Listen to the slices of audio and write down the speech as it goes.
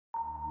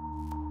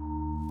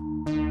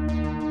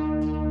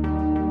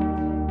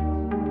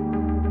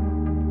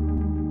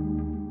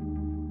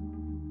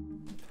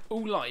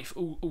All life,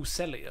 all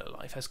cellular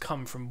life, has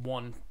come from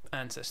one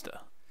ancestor,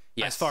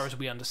 Yes. as far as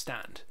we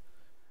understand.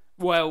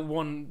 Well,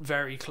 one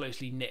very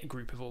closely knit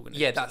group of organisms.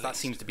 Yeah, that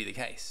seems to be the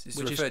case.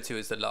 It's referred to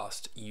as the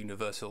last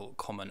universal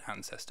common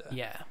ancestor.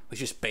 Yeah. Which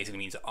just basically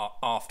means that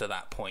after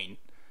that point,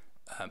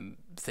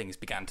 things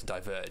began to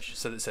diverge.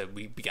 So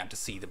we began to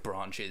see the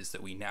branches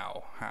that we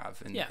now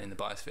have in the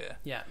biosphere.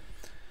 Yeah.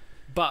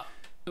 But,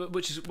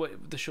 which is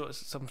what the short is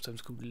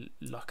sometimes called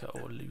LUCA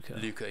or LUCA.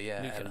 LUCA,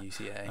 yeah, LUCA.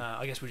 LUCA.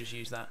 I guess we'll just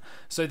use that.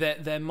 So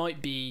there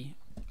might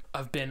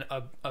have been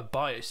a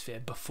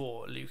biosphere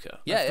before LUCA.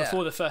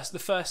 Before the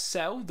first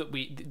cell that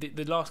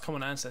the last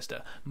common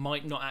ancestor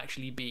might not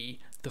actually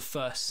be the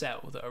first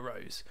cell that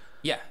arose.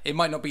 Yeah, it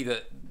might not be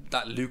that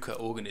LUCA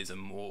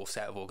organism or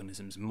set of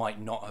organisms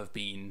might not have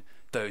been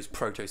those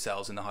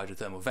protocells in the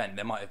hydrothermal vent.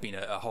 There might have been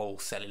a whole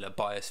cellular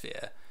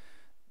biosphere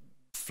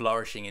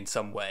flourishing in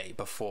some way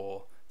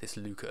before this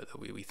LUCA that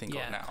we think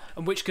of now.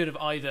 And which could have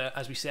either,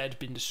 as we said,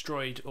 been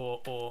destroyed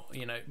or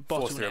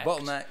forced through a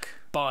bottleneck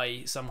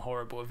by some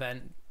horrible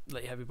event,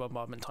 like heavy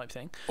bombardment type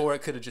thing. Or it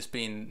could have just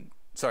been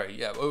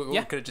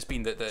it could have just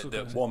been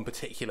that one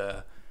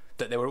particular,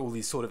 that there were all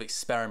these sort of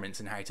experiments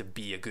in how to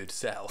be a good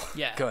cell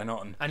going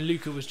on. And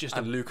LUCA was just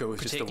the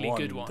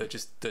good one that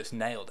just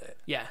nailed it.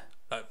 Yeah.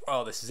 Like,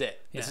 oh, this is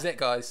it. This is it,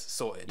 guys.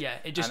 Sorted. Yeah.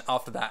 And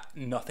after that,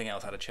 nothing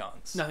else had a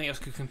chance. Nothing else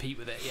could compete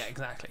with it. Yeah,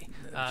 exactly.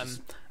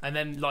 And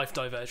then life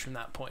diverged from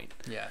that point.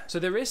 Yeah. So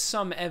there is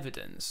some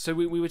evidence. So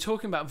we were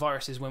talking about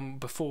viruses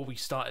before we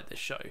started this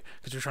show,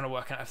 because we were trying to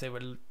work out if they were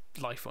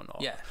life or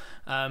not. Yeah.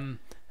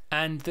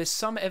 And there's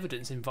some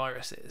evidence in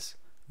viruses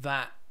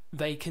that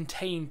they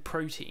contain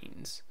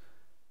proteins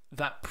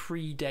that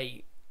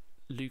predate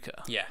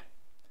LUCA. Yeah.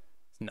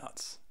 It's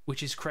nuts.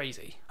 Which is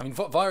crazy. I mean,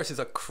 viruses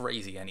are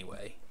crazy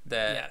anyway.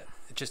 They're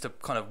just a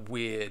kind of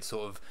weird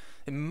sort of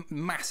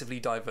massively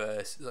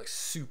diverse, like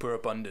super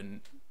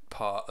abundant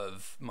part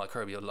of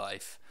microbial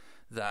life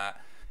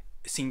that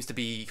seems to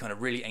be kind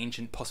of really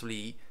ancient,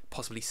 possibly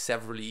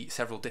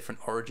several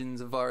different origins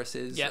of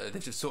viruses. Yeah.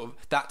 They've just sort of,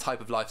 that type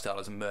of lifestyle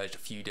has emerged a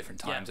few different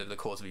times over the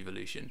course of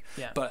evolution.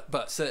 Yeah.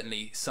 But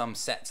certainly some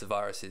sets of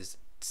viruses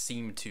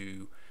seem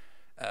to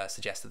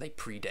suggest that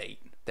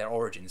their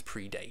origins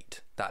predate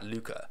that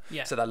LUCA.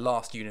 Yeah. So that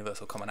last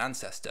universal common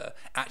ancestor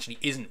actually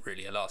isn't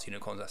really a last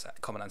universal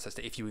common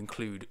ancestor if you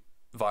include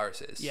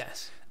viruses.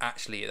 Yes.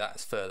 Actually,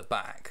 that's further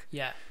back.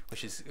 Yeah.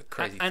 Which is a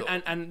crazy and,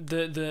 thought. And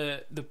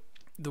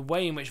the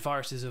way in which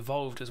viruses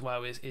evolved as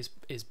well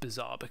is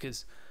bizarre,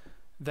 because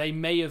they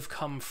may have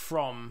come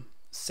from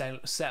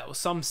cells.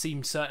 Some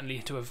seem certainly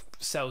to have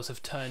cells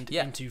have turned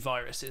into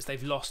viruses.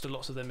 They've lost a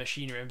lot of their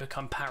machinery and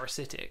become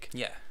parasitic.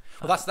 Yeah.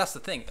 Well, that's the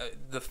thing.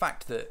 The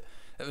fact that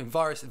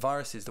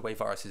viruses, the way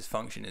viruses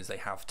function is they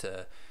have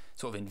to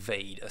sort of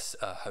invade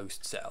a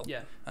host cell,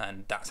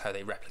 and that's how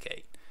they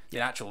replicate. The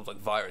actual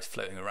virus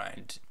floating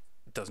around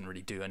doesn't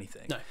really do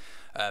anything. No.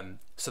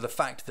 So the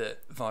fact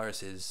that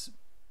viruses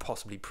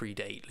possibly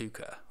predate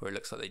LUCA, or it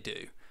looks like they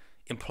do,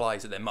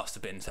 implies that there must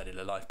have been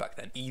cellular life back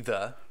then.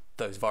 Either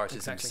those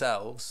viruses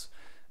themselves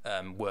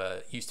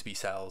used to be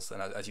cells,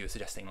 and as you were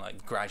suggesting,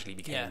 like gradually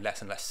became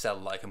less and less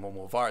cell-like and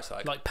more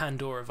virus-like. Like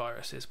Pandora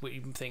viruses,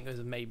 we think there's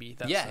maybe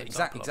that's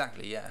exactly,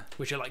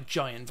 which are like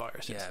giant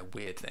viruses. Yeah,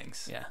 weird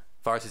things. Yeah.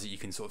 Viruses that you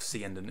can sort of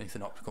see underneath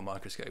an optical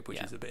microscope,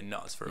 which is a bit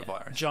nuts for a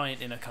virus.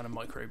 Giant in a kind of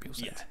microbial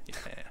sense. Yeah.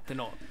 They're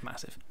not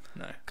massive.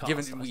 No.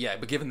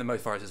 Given that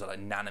most viruses are like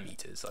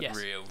nanometers, like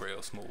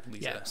real small.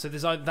 So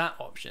there's either that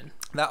option,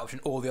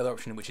 or the other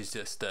option, which is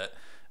just that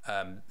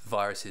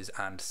viruses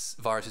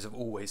have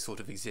always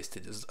sort of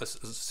existed. As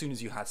soon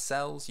as you had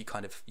cells,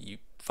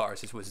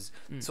 viruses was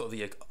sort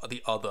of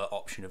the other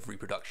option of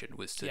reproduction,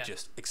 was to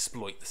just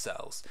exploit the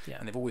cells,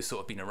 and they've always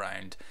sort of been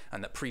around.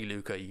 And that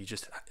pre-LUCA, you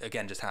just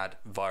had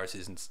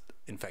viruses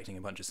infecting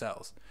a bunch of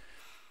cells.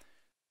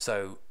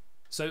 So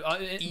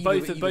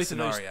either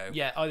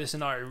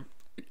scenario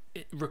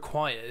it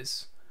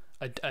requires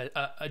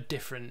a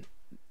different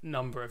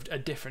number of a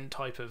different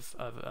type of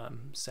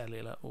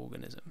cellular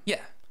organism.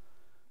 Yeah.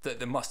 That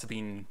there must have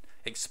been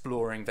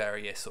exploring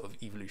various sort of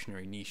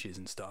evolutionary niches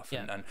and stuff,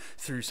 and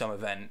through some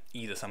event,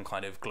 either some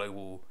kind of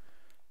global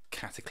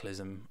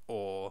cataclysm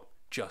or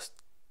just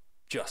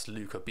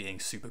LUCA being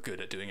super good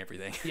at doing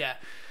everything. Yeah.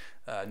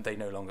 They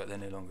no longer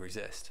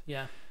exist.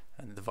 Yeah.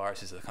 And the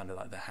viruses are kind of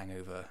like the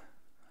hangover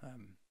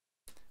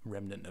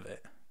remnant of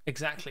it.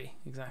 Exactly,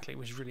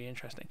 which is really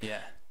interesting.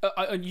 Yeah.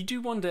 You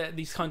do wonder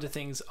these kinds of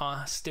things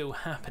are still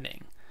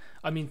happening.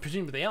 I mean,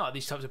 presumably they are.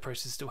 These types of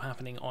processes still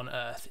happening on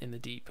Earth in the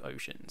deep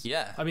oceans.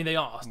 Yeah. I mean, they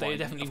are. They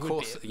definitely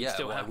would be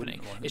still happening.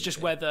 It's just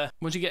whether,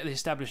 once you get the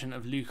establishment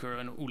of LUCA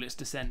and all its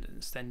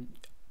descendants, then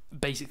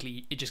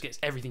basically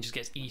everything just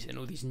gets eaten.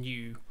 All these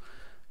new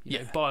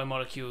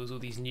biomolecules, all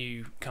these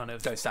new kind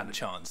of... Don't stand a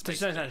chance. They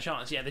don't stand a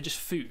chance. Yeah, they're just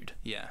food.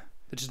 Yeah.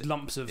 They're just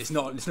lumps of... It's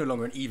no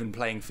longer an even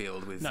playing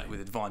field with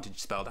advantage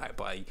spelled out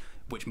by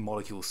which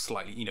molecules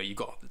slightly... you've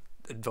got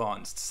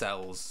advanced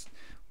cells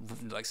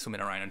like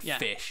swimming around and Yeah.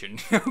 fish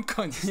and all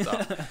kinds of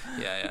stuff.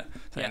 So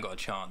they ain't got a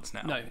chance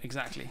now. No,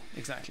 exactly.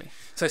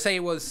 So say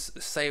it was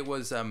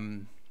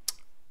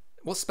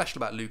what's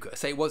special about LUCA?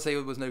 Say it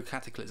was no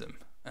cataclysm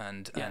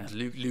and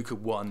LUCA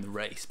won the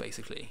race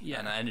basically,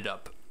 and it ended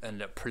up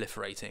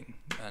proliferating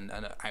and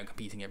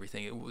outcompeting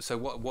everything. So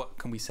what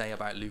can we say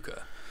about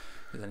LUCA?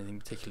 Is there anything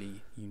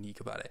particularly unique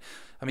about it?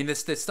 I mean, there's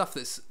stuff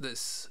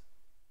that's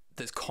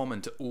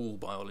common to all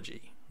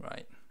biology,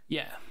 right?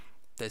 Yeah.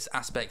 There's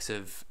aspects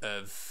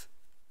of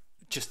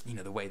just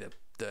the way that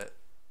the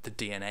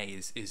DNA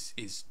is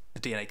the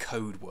DNA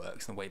code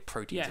works and the way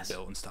proteins are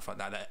built and stuff like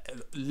that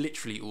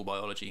literally all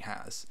biology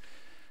has,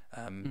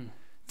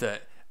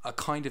 that are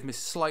kind of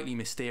slightly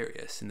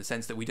mysterious in the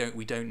sense that we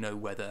don't know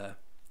whether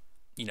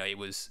it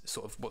was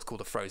sort of what's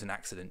called a frozen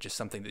accident, just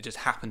something that just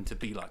happened to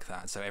be like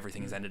that, so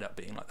everything has ended up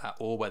being like that,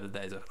 or whether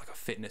there's a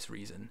fitness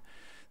reason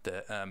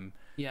that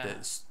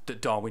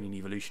that Darwinian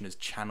evolution has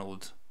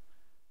channeled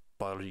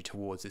biology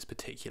towards this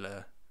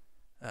particular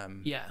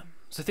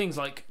so things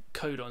like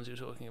codons you're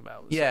talking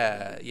about.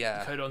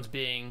 Codons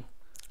being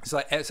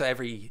so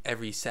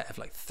every set of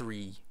like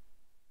 3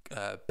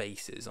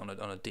 bases on a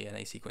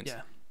DNA sequence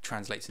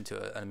translates into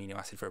an amino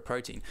acid for a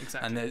protein.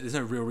 Exactly. And there's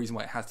no real reason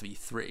why it has to be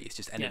 3. It's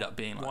just ended up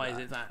being like why that.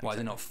 is it that? Why is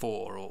it not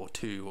 4 or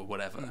 2 or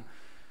whatever?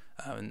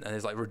 And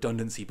there's like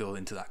redundancy built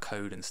into that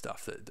code and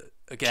stuff that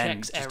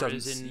again checks just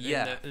errors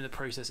in the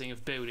processing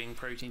of building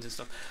proteins and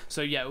stuff.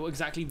 So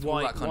exactly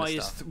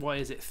why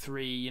is it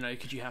 3?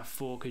 Could you have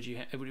 4? Would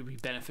it be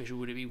beneficial?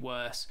 Would it be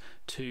worse?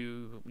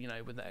 2?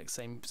 With the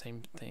same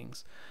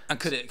things. And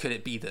could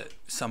it be that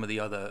some of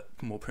the other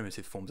more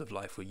primitive forms of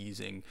life were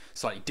using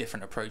slightly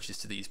different approaches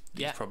to these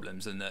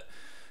problems, and that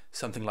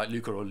something like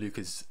LUCA or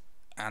LUCA's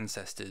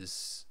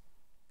ancestors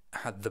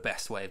had the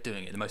best way of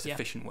doing it, the most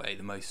efficient way,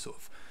 the most sort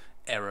of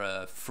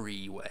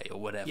error-free way,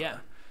 or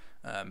whatever.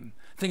 The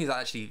thing is that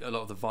actually a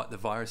lot of the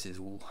viruses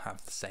will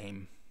have the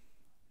same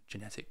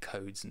genetic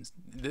codes and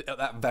at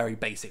that very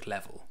basic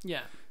level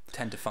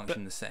tend to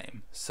function the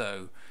same.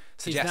 So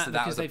suggest that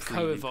because was they've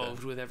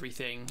co-evolved with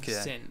everything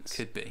since.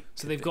 Could be.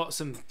 So they've got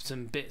some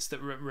bits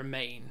that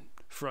remain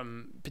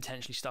from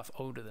potentially stuff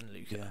older than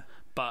LUCA,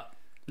 but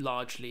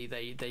largely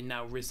they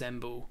now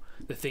resemble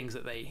the things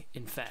that they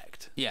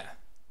infect.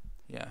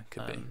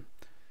 Could be.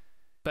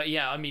 But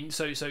I mean,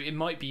 so it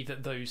might be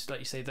that those, like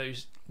you say,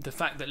 the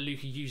fact that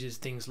LUCA uses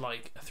things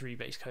like a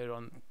 3-base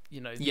codon,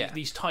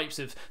 these types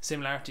of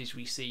similarities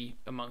we see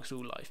amongst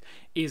all life,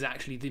 is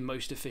actually the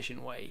most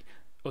efficient way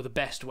or the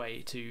best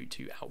way to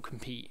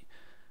outcompete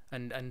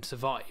and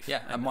survive.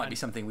 And might be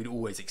something we'd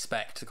always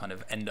expect to kind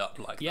of end up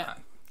like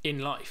that in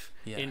life,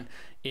 in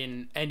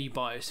any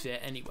biosphere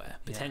anywhere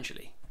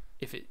potentially.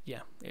 If it,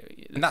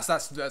 and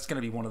that's going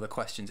to be one of the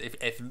questions. If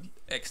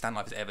extant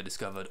life is ever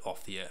discovered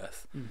off the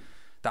Earth,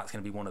 that's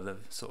going to be one of the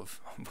sort of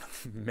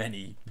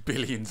many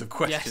billions of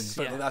questions.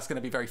 But that's going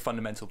to be a very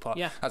fundamental part.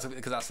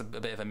 Because that's a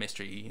bit of a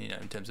mystery,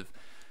 in terms of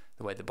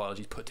the way the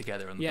biology is put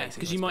together. And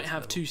because you might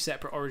have 2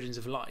 separate origins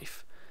of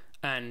life,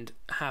 and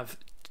have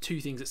 2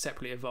 things that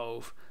separately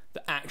evolve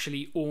that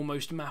actually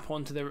almost map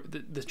onto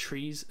the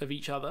trees of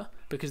each other,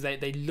 because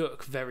they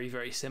look very,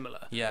 very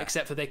similar.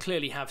 Except for they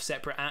clearly have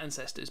separate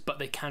ancestors, but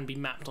they can be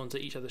mapped onto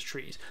each other's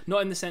trees.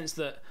 Not in the sense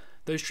that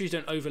those trees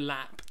don't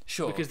overlap,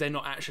 because they're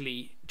not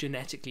actually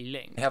genetically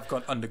linked. They have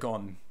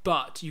undergone.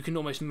 But you can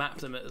almost map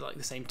them at like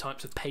the same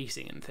types of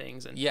pacing and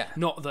things, and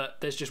not that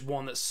there's just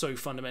one that's so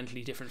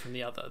fundamentally different from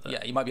the other.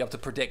 You might be able to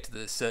predict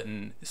that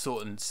certain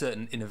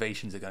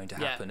innovations are going to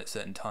happen at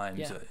certain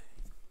times,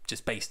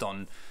 just based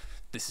on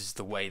this is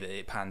the way that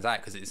it pans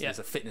out, because there's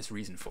a fitness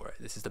reason for it.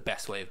 This is the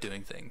best way of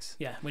doing things.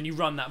 When you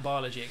run that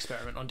biology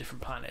experiment on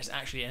different planets, it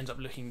actually ends up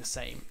looking the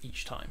same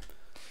each time,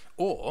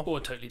 or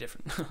totally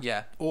different.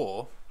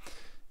 Or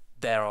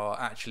there are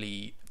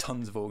actually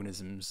tons of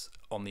organisms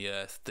on the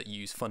Earth that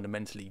use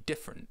fundamentally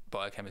different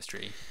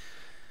biochemistry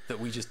that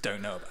we just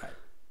don't know about.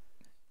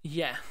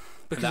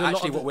 Because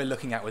actually what we're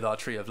looking at with our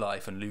tree of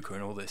life and LUCA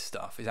and all this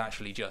stuff is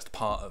actually just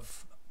part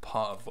of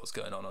what's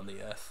going on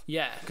the Earth.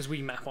 Because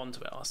we map onto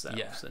it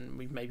ourselves, and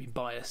we've maybe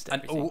biased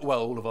everything. And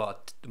all of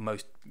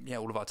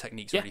our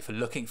techniques really for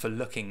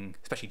looking,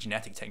 especially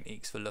genetic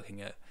techniques for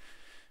looking at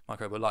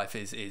microbial life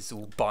is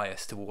all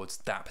biased towards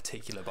that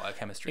particular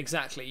biochemistry.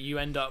 Exactly. You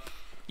end up,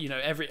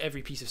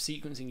 every piece of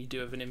sequencing you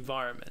do of an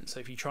environment.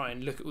 So if you try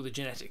and look at all the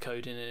genetic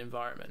code in an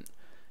environment,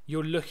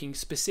 you're looking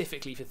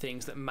specifically for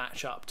things that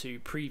match up to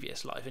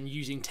previous life, and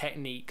using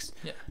techniques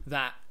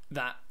that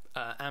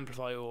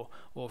amplify or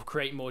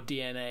create more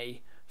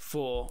DNA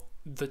for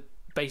the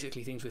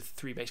basically things with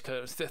 3-base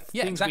codons.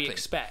 Things we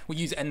expect. We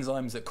use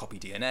enzymes that copy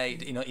DNA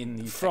in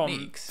these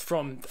techniques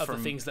from other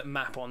things that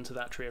map onto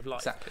that tree of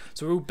life. Exactly.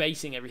 So we're all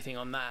basing everything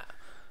on that.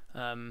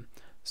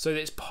 So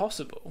it's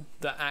possible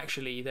that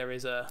actually there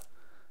is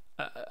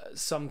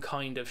some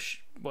kind of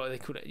what they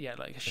call it,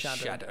 like a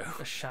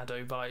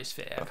shadow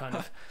biosphere, a kind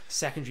of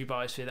secondary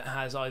biosphere that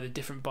has either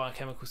different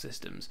biochemical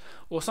systems,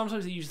 or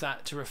sometimes they use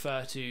that to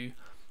refer to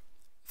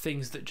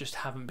things that just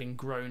haven't been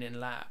grown in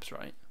labs,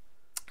 right?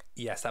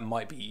 Yes, that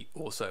might be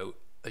also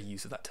a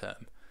use of that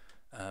term.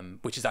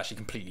 which is actually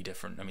completely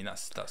different. I mean,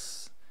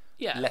 that's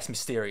Yeah. less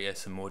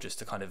mysterious and more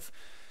just a kind of,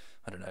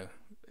 I don't know,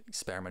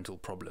 experimental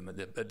problem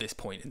at this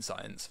point in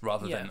science,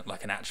 rather than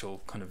like an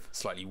actual kind of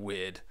slightly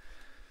weird.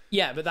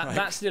 Yeah, but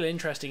that's still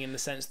interesting in the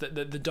sense that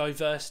the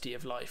diversity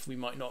of life we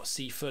might not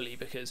see fully,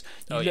 because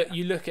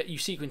you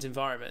sequence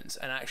environments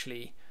and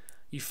actually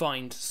you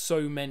find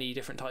so many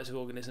different types of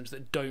organisms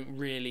that don't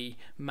really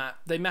map.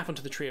 They map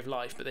onto the tree of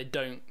life, but they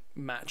don't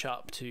match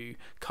up to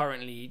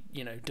currently,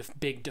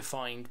 big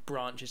defined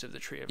branches of the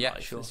tree of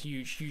life. Sure. There's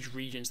huge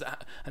regions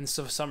and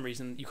so for some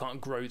reason you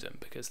can't grow them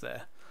because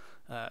they're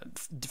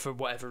for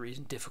whatever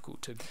reason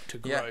difficult to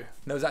grow. Yeah.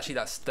 There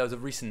was a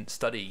recent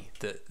study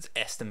that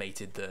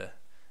estimated the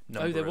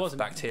number of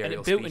bacterial and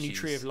it built species. a new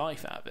tree of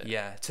life out of it.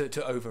 Yeah,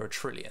 to over 1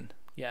 trillion.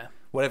 Yeah.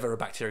 Whatever a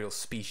bacterial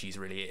species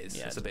really is.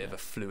 Yeah, it's a bit of a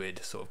fluid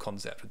sort of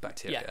concept with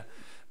bacteria. Yeah.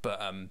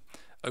 But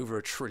over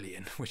 1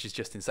 trillion, which is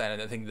just insane.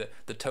 And I think that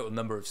the total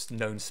number of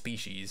known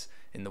species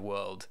in the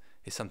world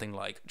is something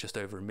like just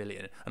over 1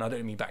 million. And I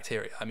don't mean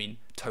bacteria. I mean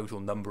total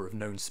number of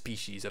known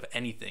species of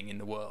anything in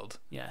the world.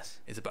 Yes.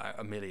 Is about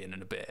 1 million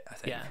and a bit, I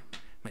think. Yeah.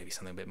 Maybe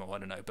something a bit more, I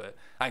don't know. But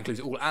that includes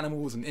all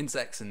animals and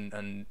insects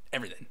and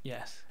everything.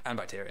 Yes. And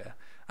bacteria.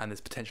 And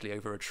there's potentially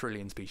over 1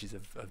 trillion species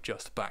of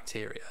just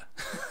bacteria.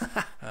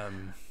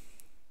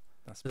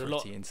 That's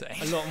pretty insane.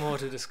 A lot more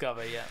to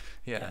discover, yeah.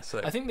 Yeah. So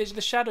I think there's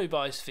the shadow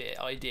biosphere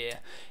idea,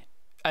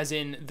 as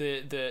in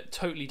the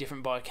totally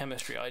different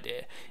biochemistry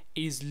idea,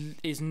 is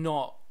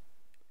not.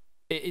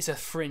 It's a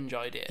fringe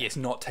idea. It's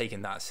not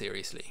taken that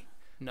seriously.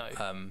 No.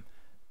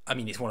 I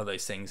mean, it's one of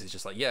those things. It's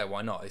just like, yeah,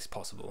 why not? It's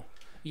possible.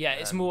 Yeah,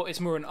 it's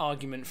more an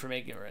argument from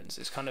ignorance.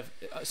 It's kind of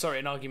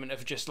an argument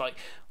of just like,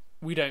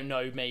 we don't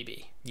know,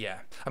 maybe. Yeah,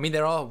 I mean,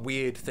 there are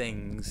weird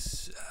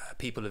things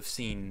people have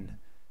seen.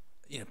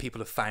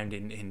 People have found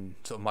in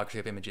sort of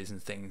microscope images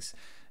and things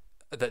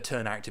that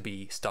turn out to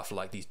be stuff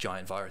like these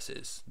giant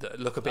viruses that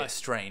look a bit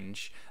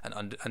strange,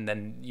 and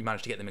then you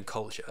manage to get them in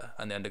culture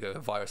and they undergo a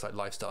virus-like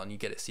lifestyle, and you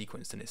get it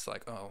sequenced, and it's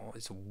like, oh,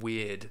 it's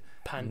weird.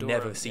 Pandora,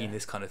 never seen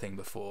this kind of thing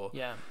before.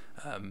 Yeah.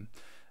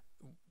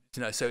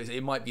 So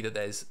it might be that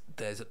there's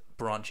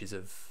branches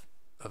of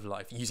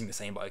life using the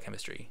same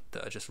biochemistry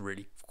that are just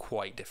really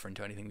quite different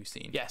to anything we've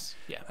seen. Yes,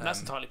 yeah,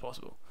 that's entirely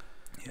possible.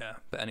 Yeah,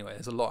 but anyway,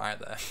 there's a lot out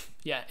there.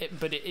 Yeah,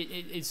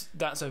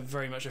 that's a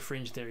very much a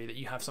fringe theory that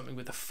you have something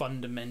with a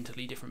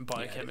fundamentally different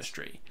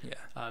biochemistry.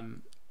 Yeah.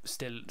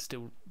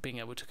 Still being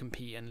able to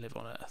compete and live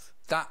on Earth.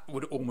 That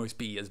would almost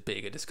be as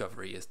big a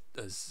discovery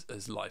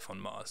as life on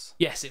Mars.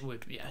 Yes, it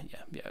would. Yeah.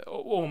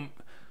 Or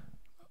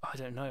I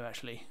don't know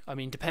actually. I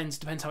mean,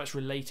 depends how it's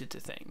related to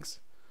things.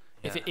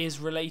 Yeah. If it is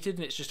related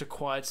and it's just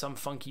acquired some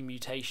funky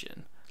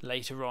mutation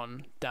later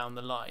on down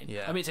the line.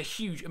 Yeah. I mean, it's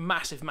a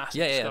massive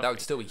Yeah, discovery. that would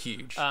still be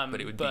huge.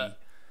 But it would be.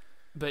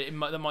 But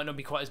that might not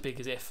be quite as big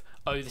as if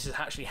this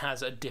actually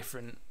has a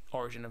different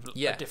origin of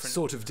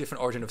different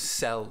origin of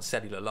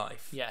cellular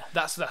life. Yeah,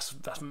 that's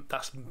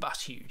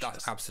huge.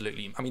 That's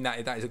absolutely. I mean,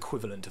 that is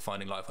equivalent to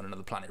finding life on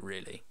another planet,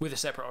 really. With a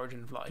separate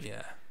origin of life.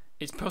 Yeah.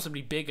 It's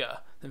possibly bigger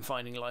than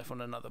finding life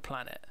on another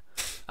planet.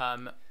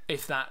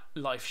 If that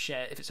life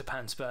if it's a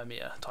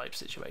panspermia type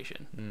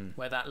situation,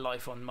 where that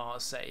life on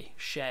Mars, say,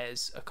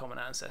 shares a common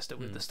ancestor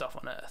with the stuff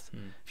on Earth.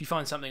 If you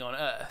find something on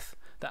Earth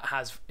that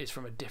is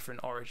from a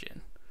different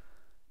origin,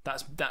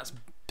 that's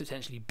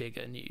potentially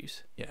bigger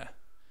news. Yeah.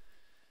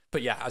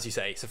 But yeah, as you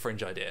say, it's a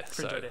fringe idea.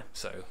 Fringe idea.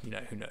 So,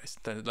 who knows?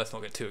 Let's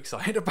not get too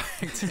excited about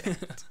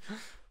it.